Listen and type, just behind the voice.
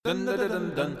Hi.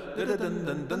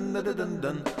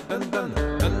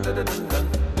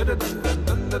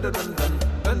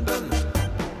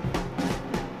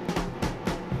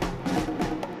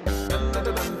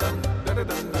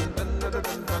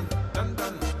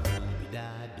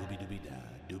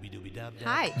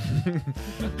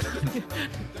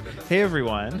 Hey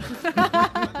everyone.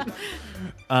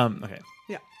 Okay.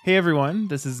 Yeah. Hey everyone,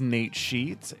 this is Nate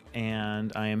Sheets,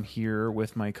 and I am here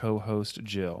with my co-host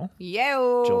Jill.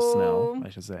 Yo. Jill Snell, I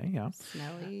should say, yeah.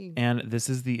 Snelly. And this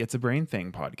is the It's a Brain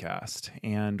Thing podcast,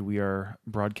 and we are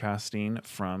broadcasting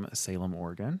from Salem,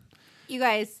 Oregon. You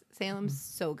guys, Salem's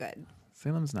so good.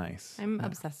 Salem's nice. I'm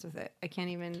obsessed with it. I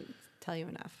can't even tell you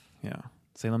enough. Yeah.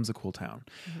 Salem's a cool town.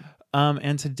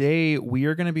 And today we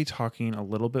are going to be talking a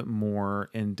little bit more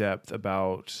in depth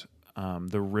about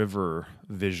the river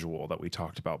visual that we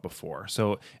talked about before.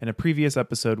 So in a previous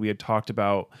episode, we had talked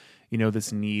about,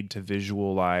 this need to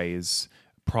visualize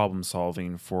problem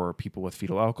solving for people with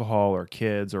fetal alcohol or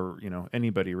kids or,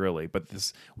 anybody really. But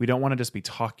we don't want to just be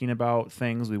talking about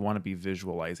things. We want to be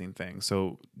visualizing things.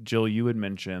 So Jill, you had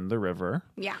mentioned the river.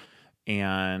 Yeah.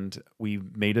 And we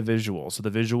made a visual. So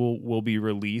the visual will be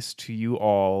released to you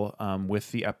all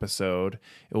with the episode.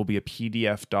 It will be a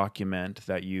PDF document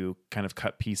that you kind of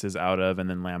cut pieces out of and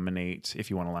then laminate. If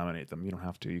you want to laminate them, you don't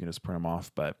have to. You can just print them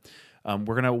off. But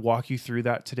we're going to walk you through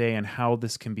that today and how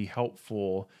this can be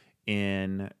helpful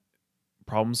in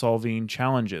problem solving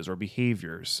challenges or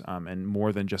behaviors and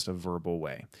more than just a verbal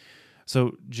way.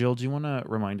 So Jill, do you want to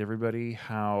remind everybody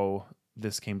how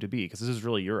this came to be? Because this is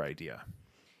really your idea.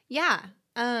 Yeah.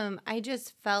 I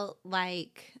just felt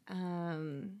like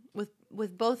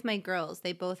with both my girls,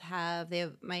 they have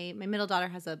my middle daughter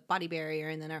has a body barrier,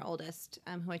 and then our oldest,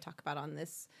 who I talk about on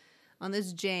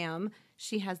this jam,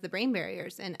 she has the brain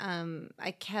barriers, and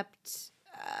I kept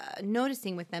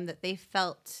noticing with them that they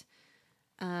felt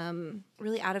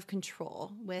really out of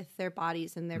control with their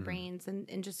bodies and their brains,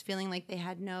 and just feeling like they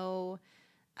had no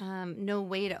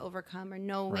way to overcome or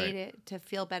no way to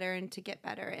feel better and to get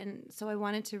better. And so I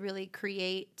wanted to really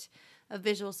create a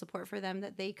visual support for them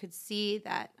that they could see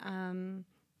that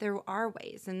there are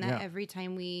ways, and that every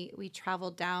time we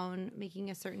travel down making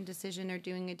a certain decision or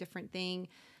doing a different thing,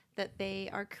 that they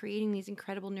are creating these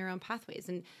incredible neuron pathways.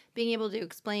 And being able to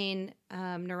explain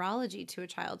neurology to a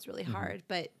child's really hard,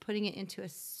 but putting it into a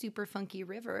super funky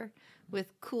river with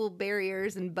cool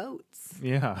barriers and boats.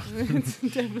 Yeah. It's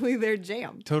definitely their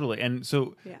jam. Totally. And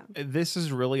so this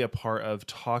is really a part of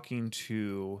talking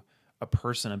to a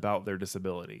person about their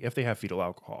disability if they have fetal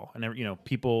alcohol. And,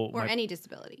 people... Or any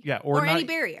disability. Yeah. Or any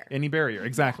barrier. Any barrier,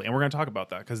 exactly. And we're going to talk about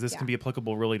that because this can be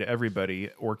applicable really to everybody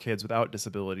or kids without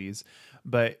disabilities.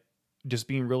 But just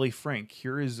being really frank,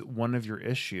 here is one of your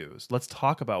issues. Let's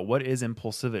talk about what is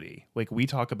impulsivity. Like, we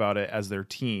talk about it as their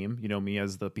team, me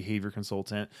as the behavior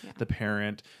consultant, the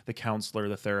parent, the counselor,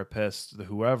 the therapist, the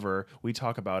whoever. We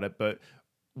talk about it, but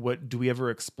what do we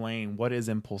ever explain what is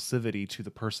impulsivity to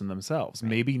the person themselves?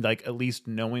 Maybe like at least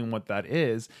knowing what that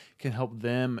is can help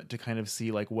them to kind of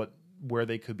see like where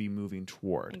they could be moving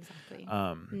toward. Exactly.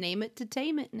 Name it to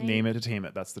tame it. Name it to tame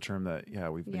it. That's the term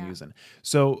that we've been using.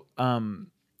 So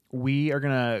we are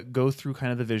going to go through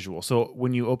kind of the visual. So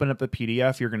when you open up the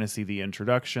PDF, you're going to see the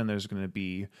introduction. There's going to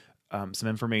be some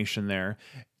information there.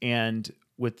 And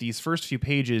with these first few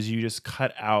pages, you just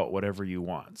cut out whatever you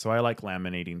want. So I like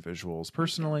laminating visuals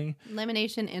personally.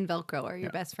 Lamination and Velcro are your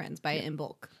best friends. Buy it in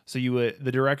bulk. So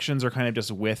the directions are kind of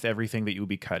just with everything that you would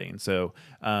be cutting. So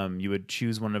you would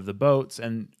choose one of the boats,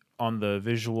 and on the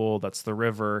visual, that's the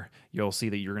river, you'll see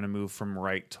that you're going to move from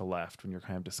right to left when you're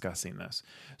kind of discussing this.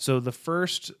 So the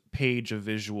first page of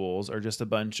visuals are just a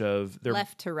bunch of...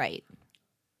 Left to right.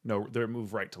 No, they're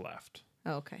move right to left.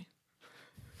 Oh, okay.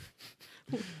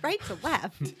 Right to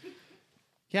left?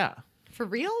 Yeah. For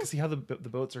real? See how the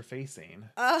boats are facing.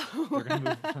 Oh. They're going to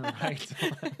move from right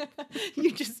to left.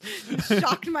 You just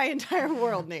shocked my entire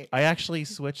world, Nate. I actually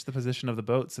switched the position of the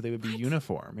boat so they would be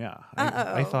uniform. Yeah.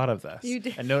 I thought of this. You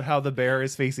did. And note how the bear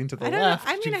is facing to the left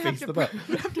I'm to gonna face the boat. I'm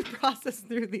going to have to process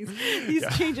through these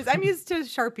changes. I'm used to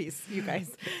Sharpies, you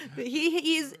guys.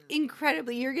 He's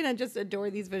incredibly, you're going to just adore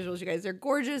these visuals, you guys. They're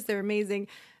gorgeous. They're amazing.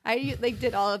 I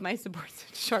did all of my supports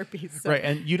with Sharpies. So. Right,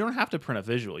 and you don't have to print a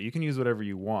visual. You can use whatever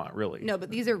you want, really. No, but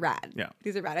these are rad. Yeah.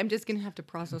 These are rad. I'm just going to have to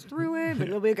process through it, but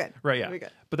it'll be good. Right, yeah. It'll be good.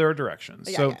 But there are directions.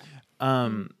 Yeah,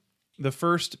 The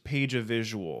first page of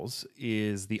visuals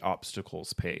is the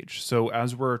obstacles page. So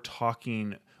as we're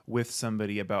talking with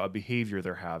somebody about a behavior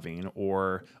they're having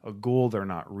or a goal they're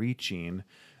not reaching,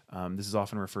 this is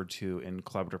often referred to in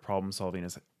collaborative problem solving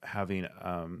as having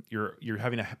you're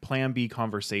having a plan B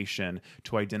conversation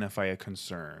to identify a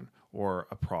concern or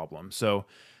a problem. So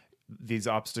these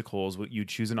obstacles, you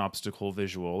choose an obstacle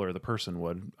visual, or the person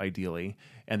would ideally,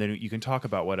 and then you can talk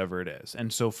about whatever it is.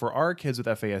 And so for our kids with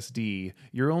FASD,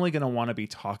 you're only going to want to be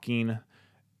talking,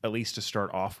 at least to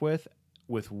start off with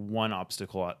one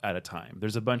obstacle at a time.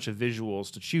 There's a bunch of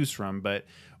visuals to choose from, but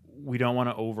we don't want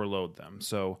to overload them.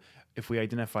 So if we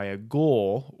identify a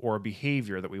goal or a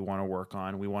behavior that we want to work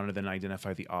on, we want to then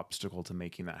identify the obstacle to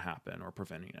making that happen or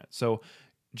preventing it. So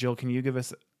Jill, can you give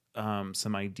us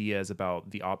some ideas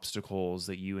about the obstacles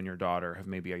that you and your daughter have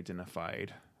maybe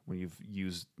identified when you've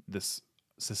used this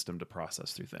system to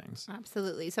process through things?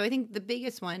 Absolutely. So I think the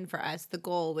biggest one for us, the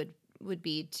goal would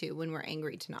be to, when we're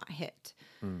angry, to not hit.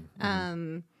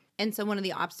 Mm-hmm. And so one of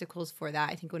the obstacles for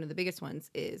that, I think one of the biggest ones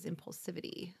is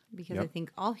impulsivity, because I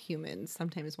think all humans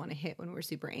sometimes want to hit when we're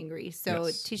super angry.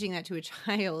 So teaching that to a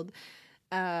child,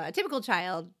 a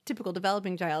typical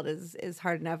developing child is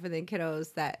hard enough. And then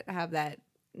kiddos that have that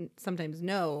sometimes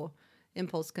no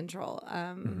impulse control.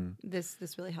 This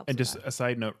really helps. And just a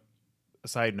side note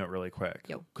really quick,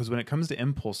 because when it comes to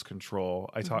impulse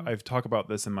control, I've talked about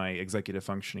this in my executive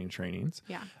functioning trainings.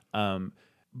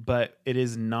 But it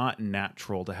is not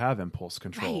natural to have impulse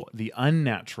control. Right. The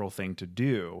unnatural thing to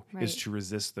do is to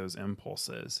resist those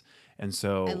impulses. And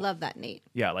so I love that, Nate.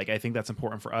 Yeah, like I think that's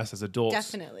important for us as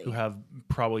adults who have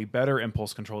probably better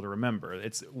impulse control to remember.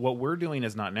 It's what we're doing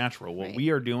is not natural. What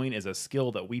we are doing is a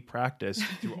skill that we practice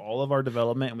through all of our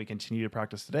development, and we continue to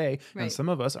practice today. And some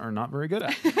of us are not very good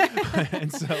at.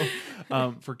 And so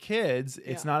for kids,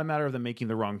 it's not a matter of them making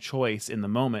the wrong choice in the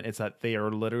moment. It's that they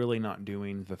are literally not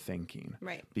doing the thinking,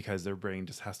 because their brain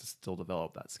just has to still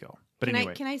develop that skill. But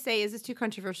can I say, is this too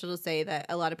controversial to say that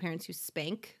a lot of parents who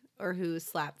spank or who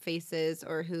slap faces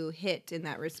or who hit in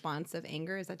that response of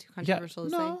anger, is that too controversial to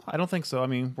say? No, I don't think so. I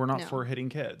mean, we're not for hitting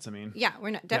kids. I mean,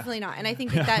 we're not, definitely not. And I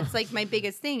think that's like my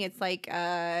biggest thing. It's like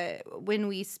when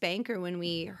we spank or when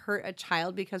we hurt a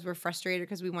child because we're frustrated or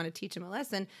because we want to teach them a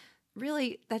lesson,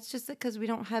 really, that's just because we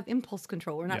don't have impulse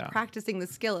control. We're not practicing the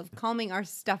skill of calming our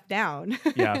stuff down.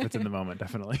 If it's in the moment,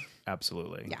 definitely.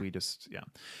 Absolutely. We just,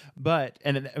 But,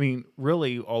 and I mean,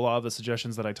 really, a lot of the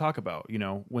suggestions that I talk about,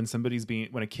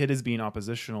 when a kid is being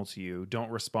oppositional to you, don't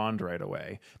respond right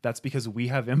away. That's because we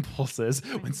have impulses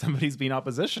when somebody's being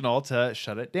oppositional to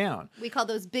shut it down. We call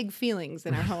those big feelings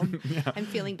in our home. I'm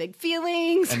feeling big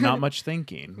feelings. And not much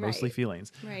thinking, mostly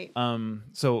feelings. Right.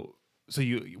 So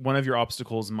one of your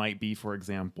obstacles might be, for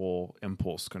example,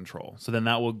 impulse control. So then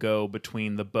that will go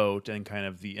between the boat and kind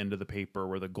of the end of the paper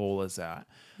where the goal is at.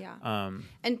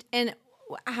 And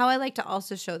how I like to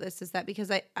also show this is that because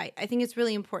I think it's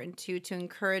really important to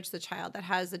encourage the child that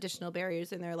has additional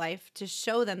barriers in their life to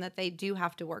show them that they do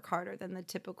have to work harder than the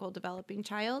typical developing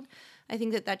child. I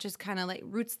think that just kind of like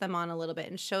roots them on a little bit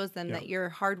and shows them that your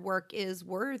hard work is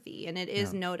worthy and it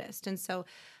is noticed. And so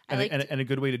and a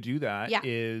good way to do that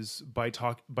is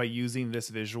by using this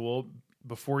visual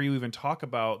before you even talk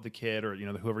about the kid or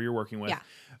whoever you're working with.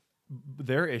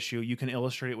 Their issue, you can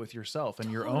illustrate it with yourself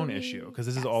and your own issue, because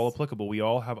this is all applicable. We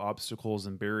all have obstacles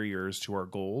and barriers to our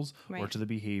goals or to the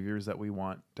behaviors that we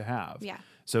want to have.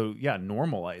 So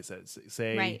normalize it.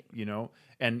 Say,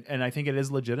 and I think it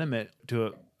is legitimate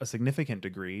to a significant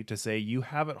degree to say you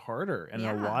have it harder in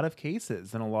a lot of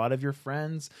cases than a lot of your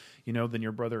friends, than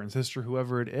your brother and sister,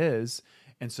 whoever it is.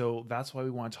 And so that's why we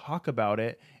want to talk about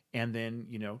it. And then,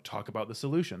 talk about the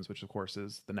solutions, which of course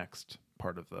is the next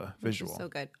part of the visual. So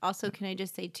good. Also, can I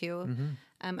just say too,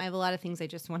 I have a lot of things I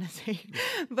just want to say,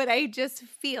 but I just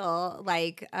feel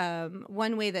like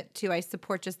one way that too I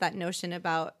support just that notion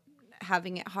about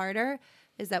having it harder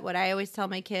is that what I always tell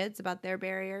my kids about their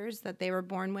barriers that they were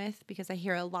born with, because I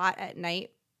hear a lot at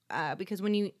night, because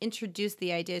when you introduce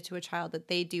the idea to a child that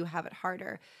they do have it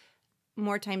harder,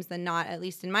 more times than not, at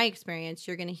least in my experience,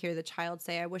 you're going to hear the child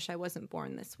say, I wish I wasn't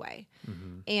born this way.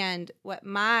 And what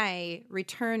my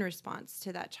return response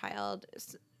to that child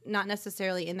is, not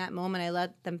necessarily in that moment, I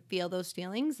let them feel those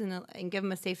feelings and give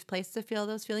them a safe place to feel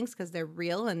those feelings because they're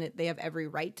real and they have every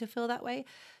right to feel that way.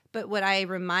 But what I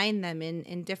remind them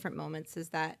in different moments is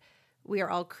that we are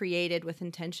all created with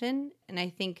intention. And I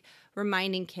think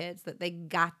reminding kids that they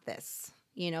got this,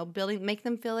 make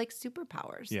them feel like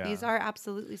superpowers. These are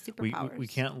absolutely superpowers. We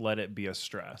can't let it be a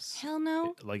stress. Hell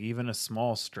no. Like even a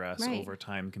small stress over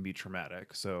time can be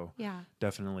traumatic. So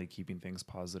definitely keeping things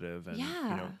positive and,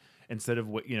 instead of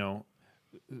what,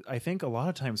 I think a lot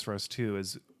of times for us too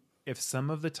is if some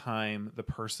of the time the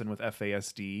person with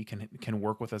FASD can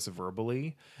work with us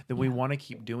verbally, then we want to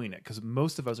keep doing it because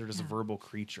most of us are just verbal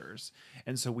creatures.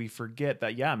 And so we forget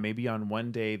that, maybe on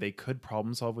one day they could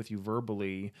problem solve with you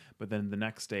verbally, but then the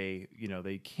next day,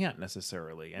 they can't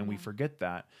necessarily. And we forget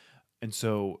that. And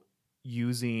so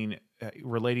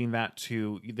relating that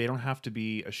to, they don't have to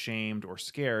be ashamed or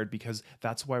scared because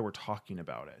that's why we're talking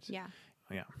about it. Yeah.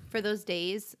 Yeah. For those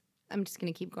days, I'm just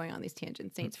going to keep going on these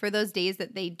tangents, Saints. For those days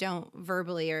that they don't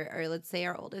verbally, or let's say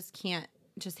our oldest can't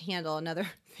just handle another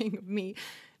thing of me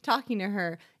talking to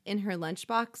her in her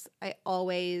lunchbox, I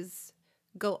always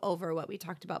go over what we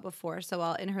talked about before. So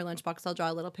in her lunchbox, I'll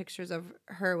draw little pictures of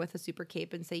her with a super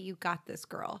cape and say, "You got this,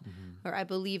 girl," or "I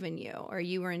believe in you," or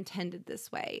 "You were intended this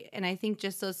way." And I think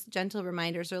just those gentle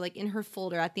reminders, or like in her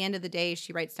folder at the end of the day,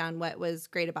 she writes down what was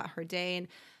great about her day. And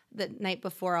the night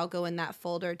before, I'll go in that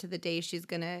folder to the day she's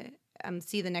going to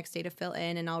see the next day to fill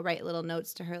in. And I'll write little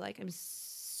notes to her like, "I'm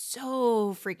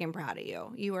so freaking proud of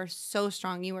you. You are so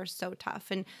strong. You are so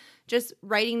tough." And just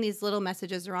writing these little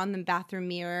messages or on the bathroom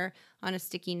mirror on a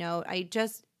sticky note,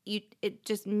 just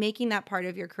making that part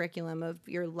of your curriculum of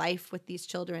your life with these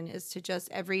children is to just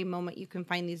every moment you can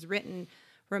find these written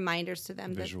reminders to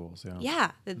them. Visuals,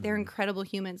 that they're incredible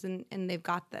humans and they've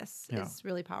got this is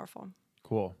really powerful.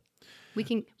 Cool. We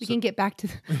can get back to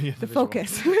the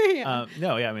focus.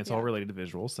 It's all related to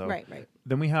visuals. So right.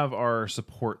 Then we have our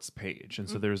supports page. And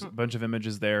so there's a bunch of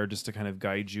images there just to kind of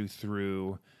guide you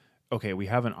through, okay, we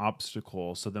have an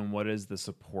obstacle. So then what is the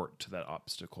support to that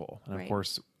obstacle? And of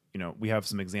course, we have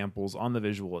some examples on the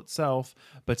visual itself,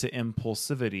 but to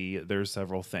impulsivity, there's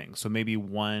several things. So maybe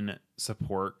one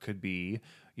support could be,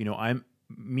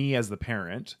 me as the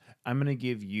parent, I'm going to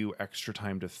give you extra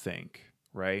time to think.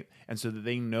 Right. And so that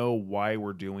they know why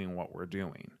we're doing what we're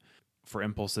doing. For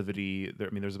impulsivity,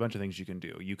 there's a bunch of things you can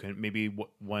do. You can maybe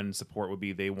one support would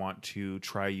be they want to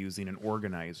try using an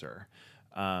organizer.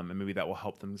 And maybe that will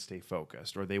help them stay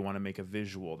focused, or they want to make a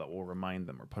visual that will remind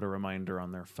them or put a reminder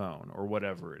on their phone or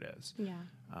whatever it is.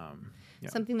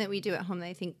 Something that we do at home that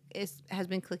I think has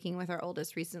been clicking with our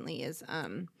oldest recently is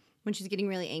when she's getting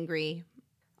really angry,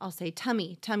 I'll say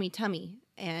tummy, tummy, tummy.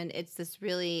 And it's a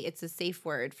safe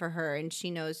word for her. And she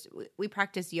knows we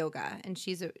practice yoga, and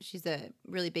she's a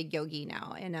really big yogi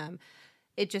now. And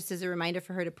it just is a reminder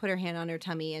for her to put her hand on her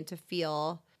tummy and to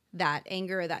feel that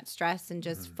anger or that stress and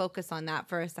just focus on that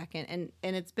for a second.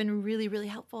 And it's been really, really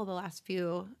helpful the last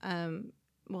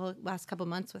couple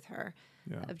months with her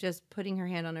of just putting her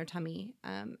hand on her tummy.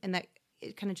 And that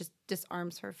it kind of just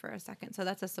disarms her for a second. So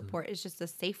that's a support. It's just a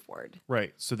safe word.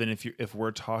 Right. So then if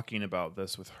we're talking about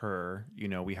this with her,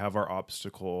 we have our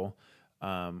obstacle,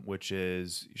 which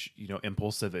is,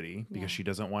 impulsivity, because she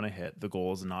doesn't want to hit. The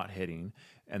goal is not hitting.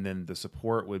 And then the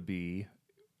support would be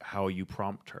how you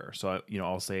prompt her. So,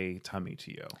 I'll say tummy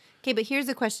to you. Okay. But here's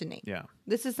a question, Nate. Yeah.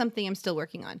 This is something I'm still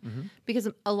working on because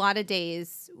a lot of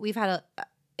days we've had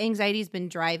anxiety's been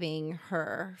driving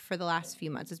her for the last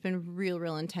few months. It's been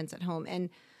real intense at home. And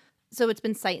so it's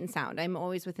been sight and sound. I'm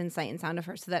always within sight and sound of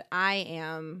her so that I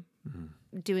am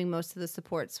doing most of the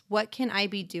supports. What can I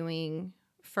be doing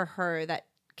for her that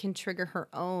can trigger her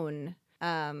own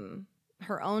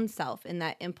self in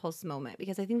that impulse moment?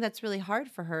 Because I think that's really hard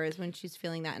for her is when she's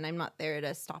feeling that and I'm not there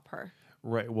to stop her.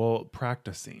 Right. Well,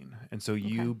 practicing. And so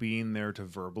you being there to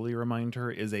verbally remind her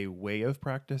is a way of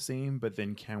practicing, but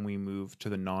then can we move to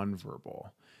the nonverbal?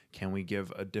 Can we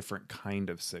give a different kind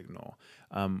of signal?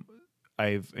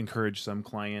 I've encouraged some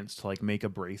clients to make a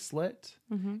bracelet,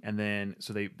 and then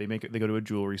so they go to a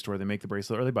jewelry store, they make the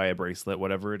bracelet or they buy a bracelet,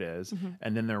 whatever it is,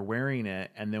 and then they're wearing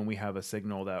it, and then we have a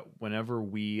signal that whenever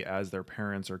we as their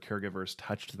parents or caregivers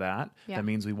touched that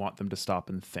means we want them to stop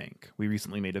and think. We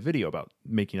recently made a video about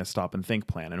making a stop and think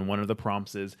plan, and one of the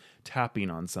prompts is tapping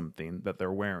on something that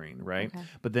they're wearing, right? Okay.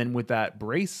 But then with that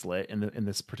bracelet in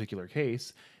this particular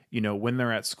case, when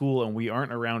they're at school and we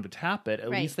aren't around to tap it, at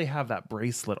least they have that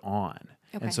bracelet on.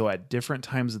 Okay. And so at different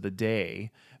times of the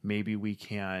day, maybe we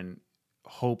can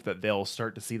hope that they'll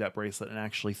start to see that bracelet and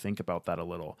actually think about that a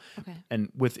little. Okay.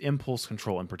 And with impulse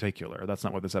control in particular, that's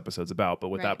not what this episode's about, but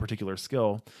with that particular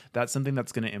skill, that's something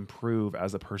that's going to improve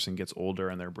as a person gets older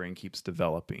and their brain keeps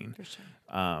developing. For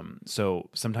sure. So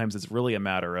sometimes it's really a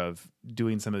matter of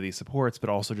doing some of these supports, but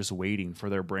also just waiting for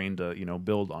their brain to,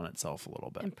 build on itself a little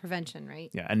bit. And prevention, right?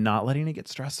 Yeah. And not letting it get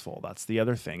stressful. That's the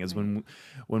other thing is when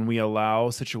we allow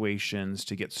situations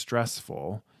to get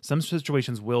stressful, some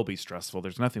situations will be stressful.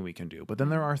 There's nothing we can do. But then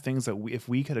there are things that if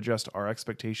we could adjust our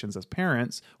expectations as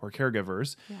parents or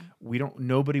caregivers,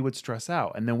 nobody would stress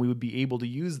out. And then we would be able to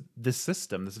use this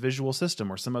system, this visual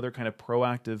system, or some other kind of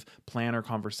proactive plan or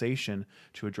conversation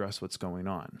to address what's going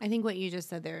on. I think what you just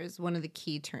said there is one of the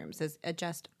key terms is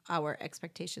adjust our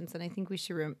expectations. And I think we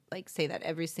should say that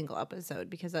every single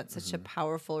episode because that's such a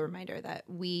powerful reminder that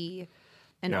we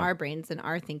and our brains and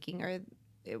our thinking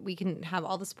we can have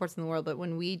all the supports in the world, but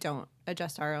when we don't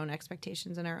adjust our own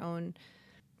expectations and our own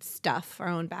stuff, our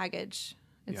own baggage,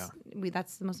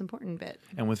 That's the most important bit.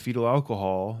 And with fetal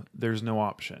alcohol, there's no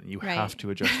option. You have to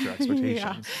adjust your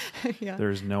expectations. Yeah.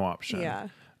 There's no option. Yeah.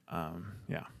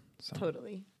 So.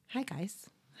 Totally. Hi, guys.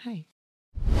 Hi.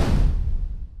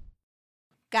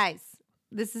 Guys,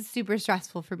 this is super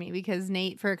stressful for me because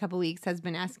Nate for a couple weeks has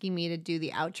been asking me to do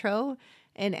the outro,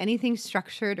 and anything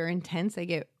structured or intense I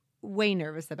get way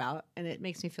nervous about, and it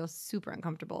makes me feel super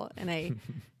uncomfortable, and I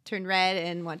turn red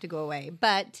and want to go away.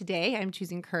 But today I'm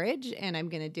choosing courage and I'm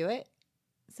going to do it.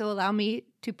 So allow me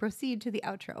to proceed to the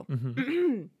outro.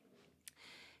 Mm-hmm.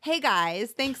 Hey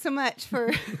guys, thanks so much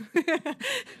for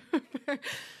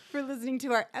for listening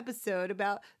to our episode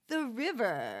about the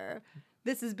river.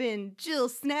 This has been Jill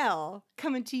Snell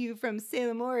coming to you from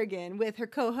Salem, Oregon with her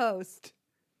co-host,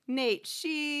 Nate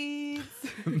Sheets.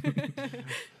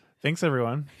 Thanks,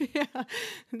 everyone. Yeah.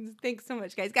 Thanks so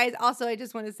much, guys. Guys, also, I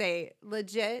just want to say,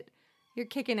 legit, you're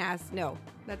kicking ass. No,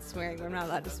 that's swearing. I'm not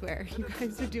allowed to swear. You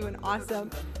guys are doing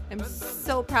awesome. I'm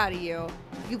so proud of you.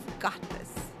 You've got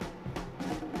this.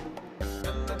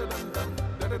 Dun, dun, dun, dun,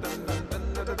 dun,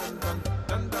 dun,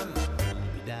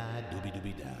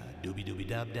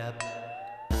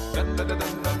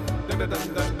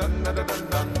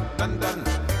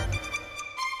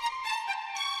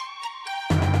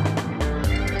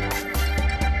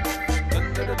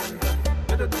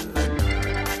 dun.